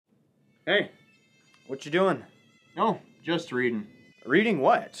Hey, What you doing? oh, just reading. Reading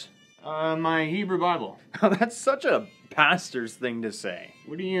what? My Hebrew Bible. That's such a pastor's thing to say.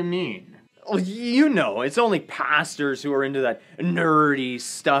 What do you mean? Well, you know, it's only pastors who are into that nerdy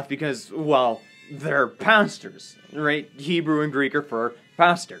stuff because, well, they're pastors, right? Hebrew and Greek are for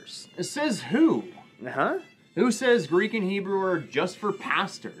pastors. It says who? Huh? Who says Greek and Hebrew are just for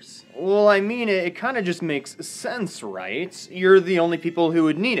pastors? Well, I mean, it kind of just makes sense, right? You're the only people who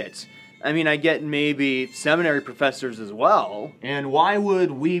would need it. I mean, I get maybe seminary professors as well. And why would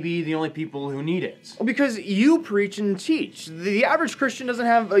we be the only people who need it? Well, because you preach and teach. The average Christian doesn't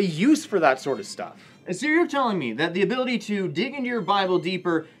have a use for that sort of stuff. So you're telling me that the ability to dig into your Bible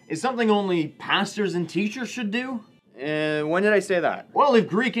deeper is something only pastors and teachers should do? When did I say that? Well, if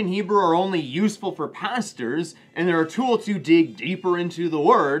Greek and Hebrew are only useful for pastors, and they're a tool to dig deeper into the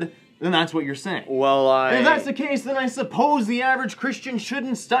Word, then that's what you're saying. Well, And if that's the case, then I suppose the average Christian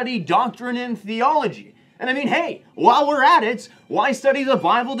shouldn't study doctrine and theology. And I mean, hey, while we're at it, why study the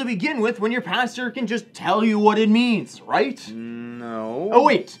Bible to begin with when your pastor can just tell you what it means, right? No. Oh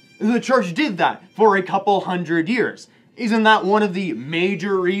wait, the church did that for a couple hundred years. Isn't that one of the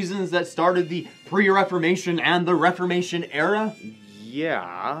major reasons that started the pre-Reformation and the Reformation era?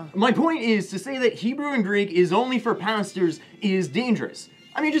 Yeah. My point is, to say that Hebrew and Greek is only for pastors is dangerous.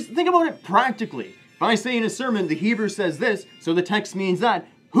 I mean, just think about it practically. If I say in a sermon, the Hebrew says this, so the text means that,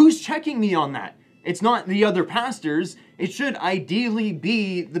 who's checking me on that? It's not the other pastors. It should ideally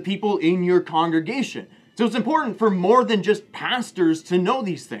be the people in your congregation. So it's important for more than just pastors to know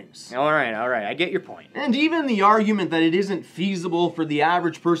these things. All right, I get your point. And even the argument that it isn't feasible for the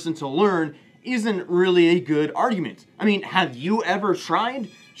average person to learn isn't really a good argument. I mean, have you ever tried?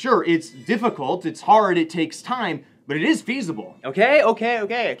 Sure, it's difficult, it's hard, it takes time, but it is feasible. Okay.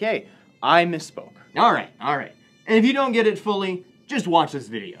 I misspoke. All right. And if you don't get it fully, just watch this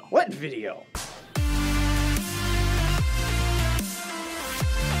video. What video?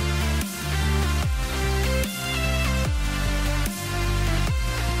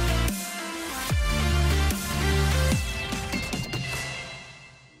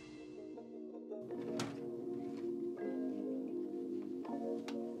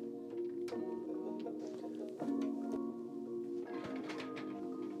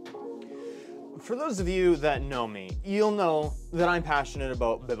 For those of you that know me, you'll know that I'm passionate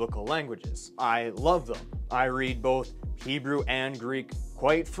about biblical languages. I love them. I read both Hebrew and Greek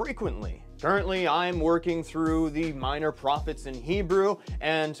quite frequently. Currently, I'm working through the minor prophets in Hebrew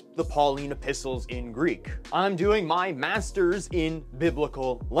and the Pauline epistles in Greek. I'm doing my master's in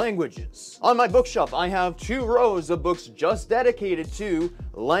biblical languages. On my bookshelf, I have 2 rows of books just dedicated to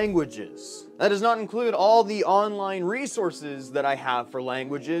languages. That does not include all the online resources that I have for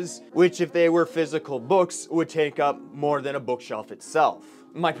languages, which if they were physical books, would take up more than a bookshelf itself.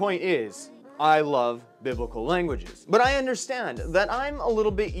 My point is, I love biblical languages. But I understand that I'm a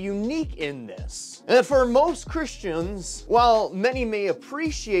little bit unique in this. And for most Christians, while many may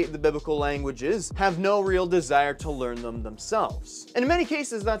appreciate the biblical languages, have no real desire to learn them themselves. And in many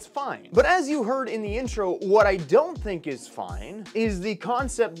cases, that's fine. But as you heard in the intro, what I don't think is fine is the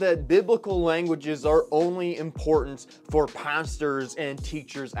concept that biblical languages are only important for pastors and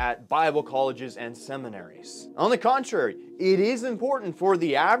teachers at Bible colleges and seminaries. On the contrary, it is important for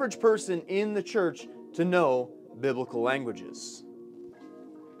the average person in the church to know biblical languages.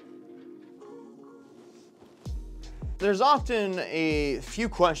 There's often a few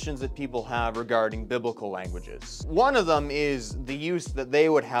questions that people have regarding biblical languages. One of them is the use that they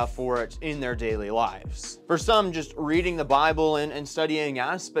would have for it in their daily lives. For some, just reading the Bible and studying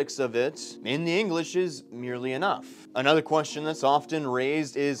aspects of it in the English is merely enough. Another question that's often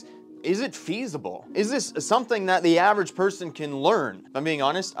raised is it feasible? Is this something that the average person can learn? If I'm being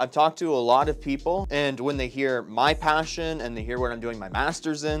honest, I've talked to a lot of people, and when they hear my passion and they hear what I'm doing my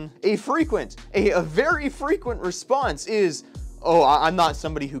master's in, a very frequent response is, oh, I'm not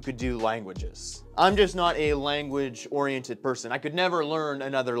somebody who could do languages. I'm just not a language-oriented person. I could never learn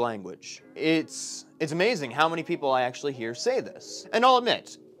another language. It's amazing how many people I actually hear say this. And I'll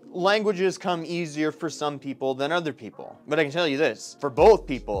admit, languages come easier for some people than other people. But I can tell you this, for both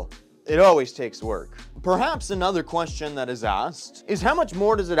people, it always takes work. Perhaps another question that is asked is how much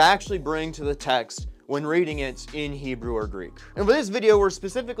more does it actually bring to the text when reading it in Hebrew or Greek? And for this video, we're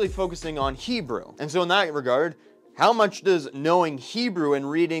specifically focusing on Hebrew. And so in that regard, how much does knowing Hebrew and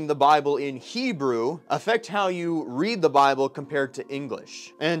reading the Bible in Hebrew affect how you read the Bible compared to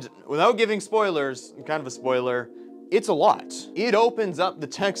English? And without giving spoilers, kind of a spoiler, It's a lot. It opens up the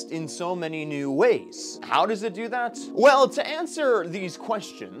text in so many new ways. How does it do that? Well, to answer these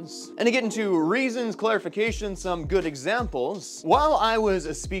questions, and to get into reasons, clarifications, some good examples, while I was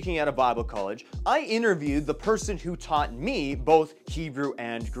speaking at a Bible college, I interviewed the person who taught me both Hebrew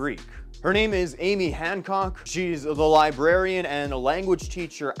and Greek. Her name is Amy Hancock. She's the librarian and a language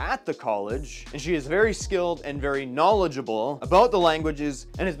teacher at the college, and she is very skilled and very knowledgeable about the languages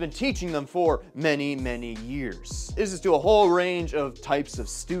and has been teaching them for many, many years. This is to a whole range of types of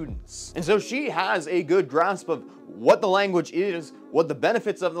students. And so she has a good grasp of what the language is, what the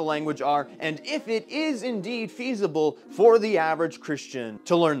benefits of the language are, and if it is indeed feasible for the average Christian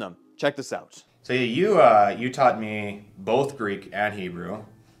to learn them. Check this out. So you taught me both Greek and Hebrew.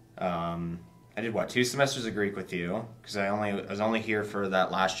 I did what, 2 semesters of Greek with you, because I was only here for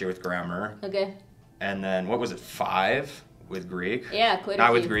that last year with grammar. Okay. And then what was it, 5 with Greek? Yeah, quite a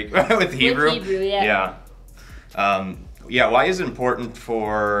Not few. with Greek, with Hebrew. With Hebrew, yeah. Yeah. Yeah. Why is it important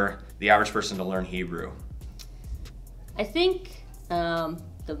for the average person to learn Hebrew? I think the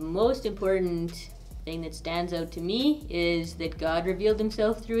most important thing that stands out to me is that God revealed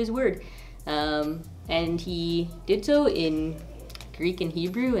himself through his word. And he did so in Greek and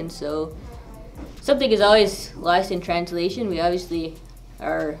Hebrew, and so something is always lost in translation. We obviously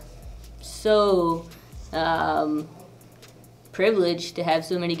are so privileged to have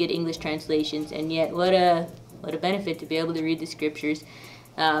so many good English translations, and yet what a benefit to be able to read the scriptures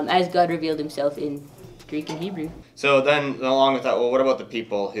as God revealed himself in Greek and Hebrew. So then, along with that, well, what about the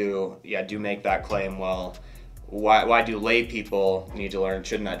people who, do make that claim? Well, why do lay people need to learn?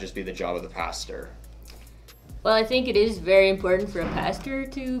 Shouldn't that just be the job of the pastor? Well, I think it is very important for a pastor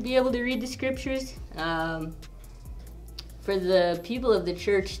to be able to read the scriptures. For the people of the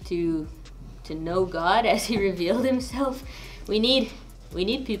church to know God as he revealed himself, we need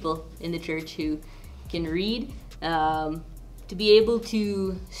people in the church who can read, to be able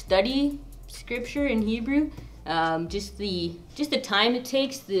to study scripture in Hebrew. Just the time it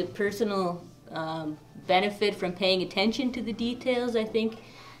takes, the personal benefit from paying attention to the details, I think,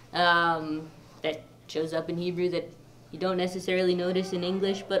 that shows up in Hebrew that you don't necessarily notice in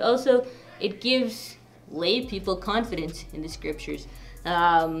English, but also it gives lay people confidence in the scriptures.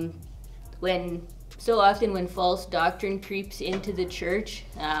 So often when false doctrine creeps into the church,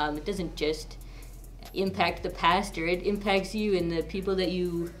 it doesn't just impact the pastor, it impacts you and the people that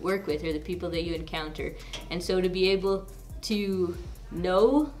you work with or the people that you encounter. And so to be able to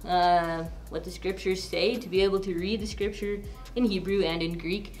know what the scriptures say, to be able to read the scripture in Hebrew and in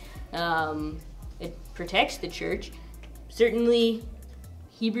Greek, it protects the church. Certainly,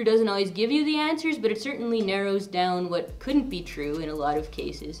 Hebrew doesn't always give you the answers, but it certainly narrows down what couldn't be true in a lot of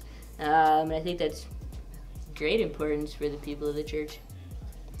cases. And I think that's great importance for the people of the church.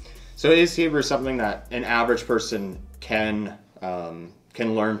 So is Hebrew something that an average person can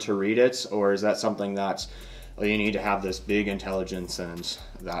learn to read it, or is that something that you need to have this big intelligence and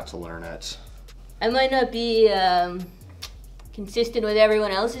that to learn it? I might not be consistent with everyone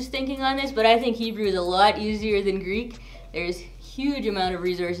else's thinking on this, but I think Hebrew is a lot easier than Greek. There's huge amount of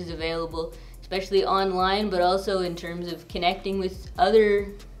resources available, especially online, but also in terms of connecting with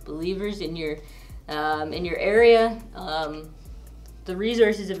other believers in your area. The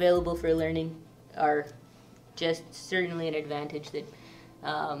resources available for learning are just certainly an advantage. That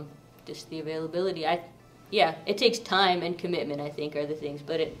just the availability. It takes time and commitment, I think, are the things,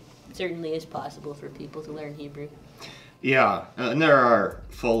 but it certainly is possible for people to learn Hebrew. Yeah, and there are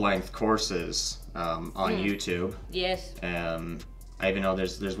full-length courses on YouTube. Yes. I even know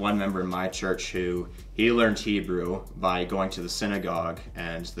there's one member in my church who he learned Hebrew by going to the synagogue,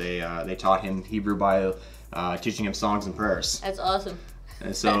 and they taught him Hebrew by teaching him songs and prayers. That's awesome.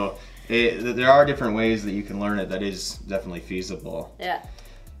 And so there are different ways that you can learn it that is definitely feasible. Yeah.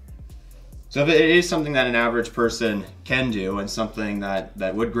 So if it is something that an average person can do and something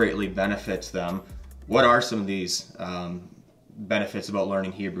that would greatly benefit them, what are some of these benefits about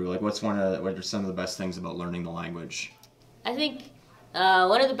learning Hebrew? Like what are some of the best things about learning the language? I think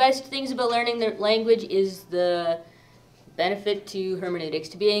one of the best things about learning the language is the benefit to hermeneutics,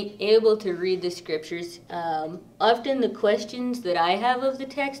 to being able to read the scriptures. Often the questions that I have of the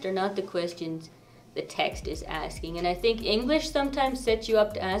text are not the questions the text is asking, and I think English sometimes sets you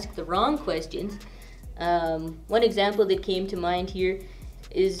up to ask the wrong questions. One example that came to mind here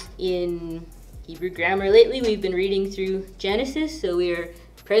is in Hebrew grammar. Lately we've been reading through Genesis, so we are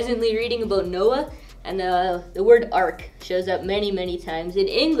presently reading about Noah, and the word ark shows up many, many times. In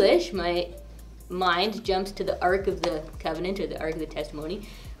English, my mind jumps to the Ark of the Covenant, or the Ark of the Testimony,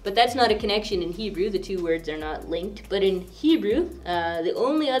 But that's not a connection in Hebrew. The two words are not linked. But in Hebrew, the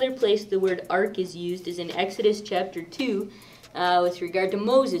only other place the word ark is used is in Exodus chapter 2 with regard to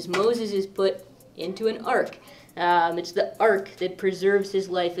Moses. Moses is put into an ark. It's the ark that preserves his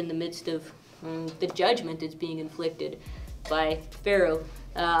life in the midst of the judgment that's being inflicted by Pharaoh.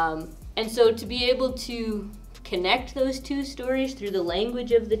 And so to be able to connect those two stories through the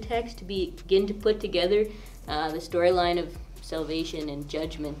language of the text, to begin to put together the storyline of salvation and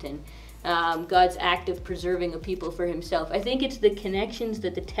judgment and God's act of preserving a people for himself. I think it's the connections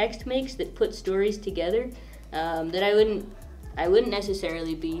that the text makes that put stories together that I wouldn't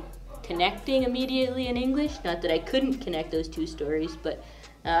necessarily be connecting immediately in English. Not that I couldn't connect those two stories, but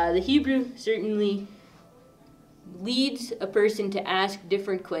the Hebrew certainly leads a person to ask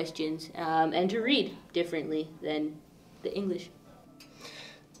different questions and to read differently than the English.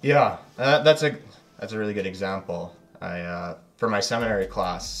 Yeah, that's a really good example. For my seminary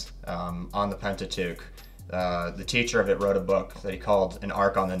class on the Pentateuch, the teacher of it wrote a book that he called An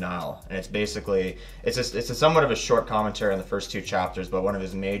Ark on the Nile, and it's basically it's a somewhat of a short commentary on the first two chapters, but one of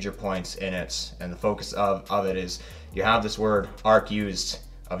his major points in it, and the focus of it is you have this word ark used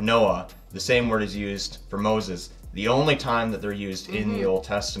of Noah. The same word is used for Moses. The only time that they're used in the Old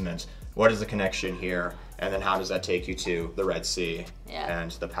Testament. What is the connection here? And then how does that take you to the Red Sea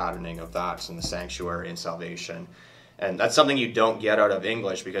and the patterning of that and the sanctuary and salvation? And that's something you don't get out of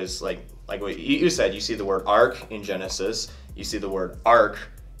English because, like what you said, you see the word ark in Genesis, you see the word ark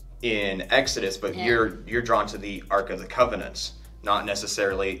in Exodus, but you're drawn to the Ark of the Covenant, not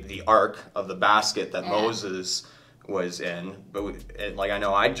necessarily the ark of the basket that Moses was in. But like I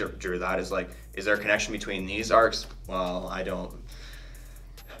know I drew that as like, is there a connection between these arks? Well, I don't.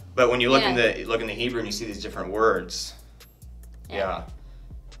 But when you look in the Hebrew and you see these different words,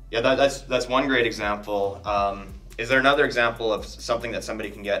 that's one great example. Is there another example of something that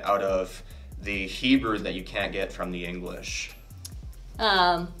somebody can get out of the Hebrew that you can't get from the English?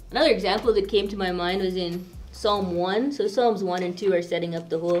 Another example that came to my mind was in Psalm 1. So Psalms 1 and 2 are setting up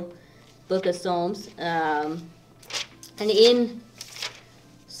the whole book of Psalms. And in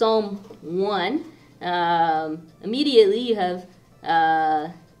Psalm 1, immediately you have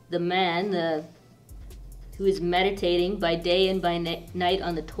the man who is meditating by day and by night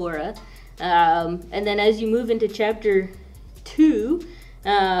on the Torah. And then as you move into chapter 2,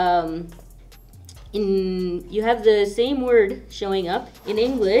 you have the same word showing up in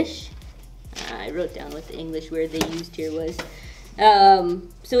English. I wrote down what the English word they used here was.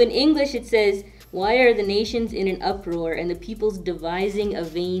 So in English it says, "Why are the nations in an uproar and the peoples devising a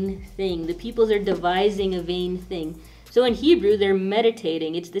vain thing?" The peoples are devising a vain thing. So in Hebrew, they're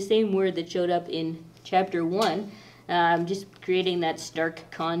meditating. It's the same word that showed up in chapter 1, just creating that stark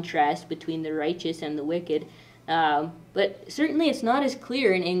contrast between the righteous and the wicked. But certainly it's not as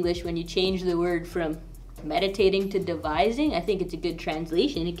clear in English when you change the word from meditating to devising. I think it's a good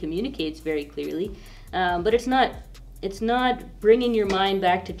translation. It communicates very clearly. But it's not bringing your mind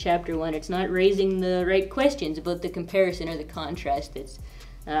back to chapter 1. It's not raising the right questions about the comparison or the contrast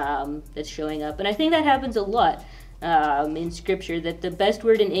that's showing up. And I think that happens a lot in Scripture, that the best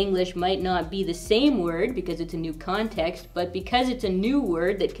word in English might not be the same word because it's a new context, but because it's a new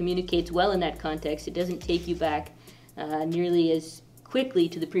word that communicates well in that context, it doesn't take you back nearly as quickly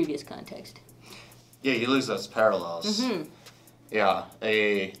to the previous context. Yeah, you lose those parallels. Yeah,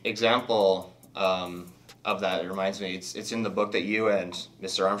 a example of that, it reminds me, it's in the book that you and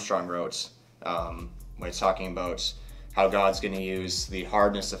Mr. Armstrong wrote, when it's talking about how God's going to use the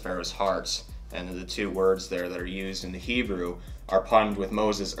hardness of Pharaoh's heart, and the two words there that are used in the Hebrew are punned with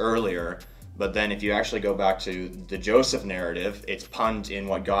Moses earlier, but then if you actually go back to the Joseph narrative, it's punned in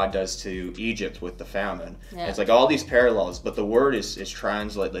what God does to Egypt with the famine. Yeah. It's like all these parallels, but the word is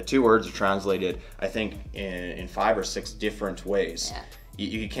translated, the two words are translated, I think, in 5 or 6 different ways. Yeah.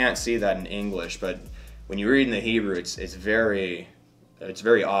 You can't see that in English, but when you read in the Hebrew, it's very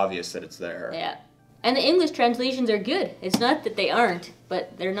obvious that it's there. Yeah, and the English translations are good. It's not that they aren't,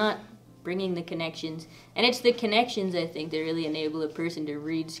 but they're not bringing the connections. And it's the connections, I think, that really enable a person to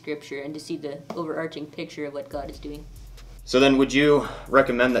read Scripture and to see the overarching picture of what God is doing. So then would you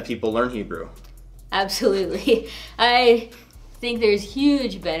recommend that people learn Hebrew? Absolutely. I think there's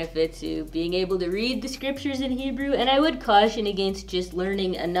huge benefit to being able to read the Scriptures in Hebrew, and I would caution against just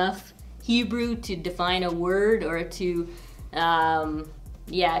learning enough Hebrew to define a word or to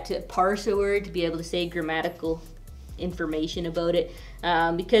parse a word, to be able to say grammatical information about it,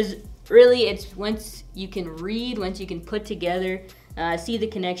 because really it's once you can read, once you can put together, see the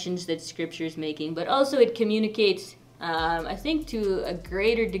connections that Scripture is making, but also it communicates, I think to a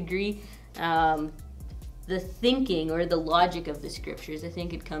greater degree, the the thinking or the logic of the scriptures. I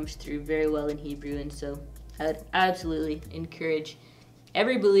think it comes through very well in Hebrew, and so I would absolutely encourage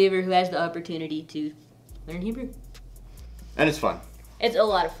every believer who has the opportunity to learn Hebrew. And it's fun. It's a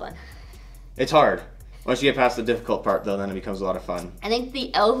lot of fun. It's hard. Once you get past the difficult part, though, then it becomes a lot of fun. I think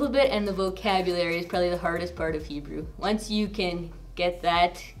the alphabet and the vocabulary is probably the hardest part of Hebrew. Once you can get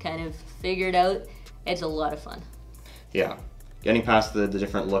that kind of figured out, it's a lot of fun. Yeah. Getting past the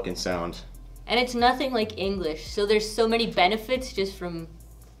different look and sound. And it's nothing like English, so there's so many benefits just from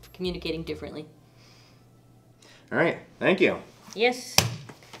communicating differently. All right. Thank you. Yes.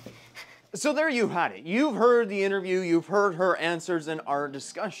 So there you had it. You've heard the interview, you've heard her answers and our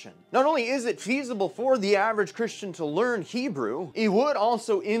discussion. Not only is it feasible for the average Christian to learn Hebrew, it would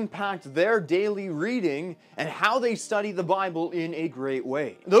also impact their daily reading and how they study the Bible in a great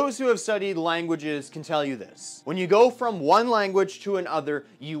way. Those who have studied languages can tell you this. When you go from one language to another,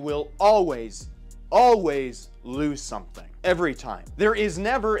 you will always lose something. Every time. There is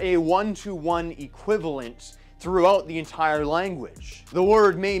never a one-to-one equivalent throughout the entire language. The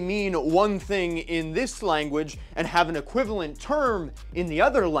word may mean one thing in this language and have an equivalent term in the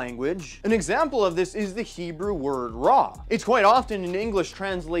other language. An example of this is the Hebrew word ra. It's quite often in English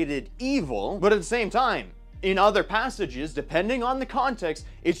translated evil, but at the same time, in other passages, depending on the context,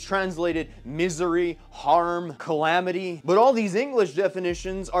 it's translated misery, harm, calamity. But all these English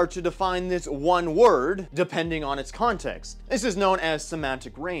definitions are to define this one word, depending on its context. This is known as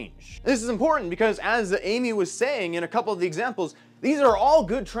semantic range. This is important because, as Amy was saying in a couple of the examples, these are all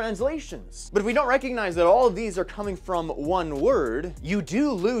good translations. But if we don't recognize that all of these are coming from one word, you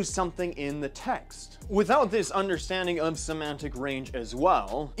do lose something in the text. Without this understanding of semantic range as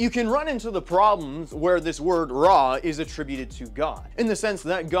well, you can run into the problems where this word ra is attributed to God, in the sense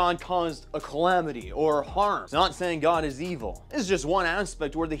that God caused a calamity or harm. It's not saying God is evil. It's just one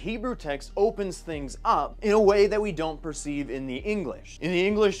aspect where the Hebrew text opens things up in a way that we don't perceive in the English. In the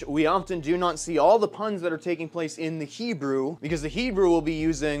English, we often do not see all the puns that are taking place in the Hebrew, because the Hebrew will be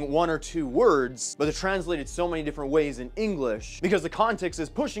using one or two words, but they're translated so many different ways in English because the context is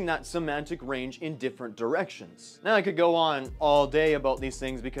pushing that semantic range in different directions. Now I could go on all day about these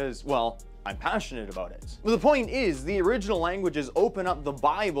things because, well, I'm passionate about it. But the point is, the original languages open up the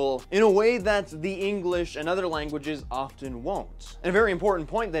Bible in a way that the English and other languages often won't. And a very important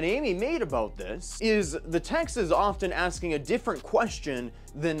point that Amy made about this is the text is often asking a different question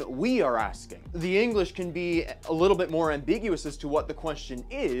than we are asking. The English can be a little bit more ambiguous as to what the question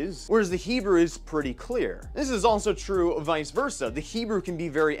is, whereas the Hebrew is pretty clear. This is also true vice versa. The Hebrew can be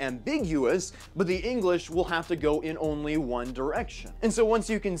very ambiguous, but the English will have to go in only one direction. And so once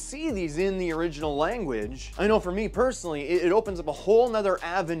you can see these in the original language, I know for me personally, it opens up a whole nother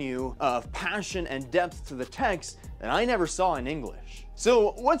avenue of passion and depth to the text that I never saw in English.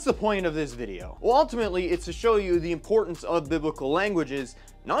 So what's the point of this video? Well, ultimately, it's to show you the importance of biblical languages,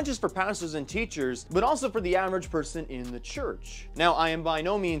 not just for pastors and teachers, but also for the average person in the church. Now, I am by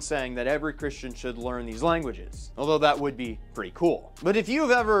no means saying that every Christian should learn these languages, although that would be pretty cool. But if you've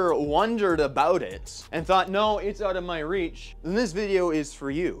ever wondered about it and thought, no, it's out of my reach, then this video is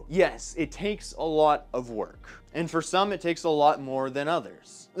for you. Yes, it takes a lot of work. And for some, it takes a lot more than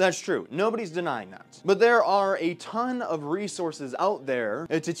others. That's true. Nobody's denying that. But there are a ton of resources out there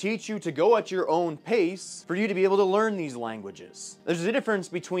to teach you to go at your own pace for you to be able to learn these languages. There's a difference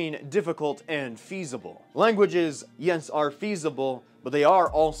between difficult and feasible. Languages, yes, are feasible, but they are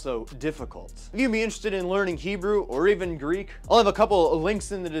also difficult. If you'd be interested in learning Hebrew or even Greek, I'll have a couple of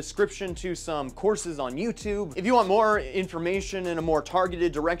links in the description to some courses on YouTube. If you want more information in a more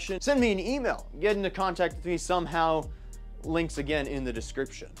targeted direction, send me an email. Get into contact with me somehow. Links again in the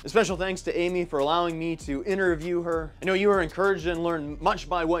description. A special thanks to Amy for allowing me to interview her. I know you were encouraged and learned much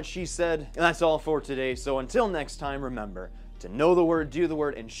by what she said, and that's all for today. So until next time, remember to know the word, do the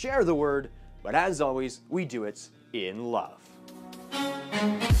word, and share the word. But as always, we do it in love.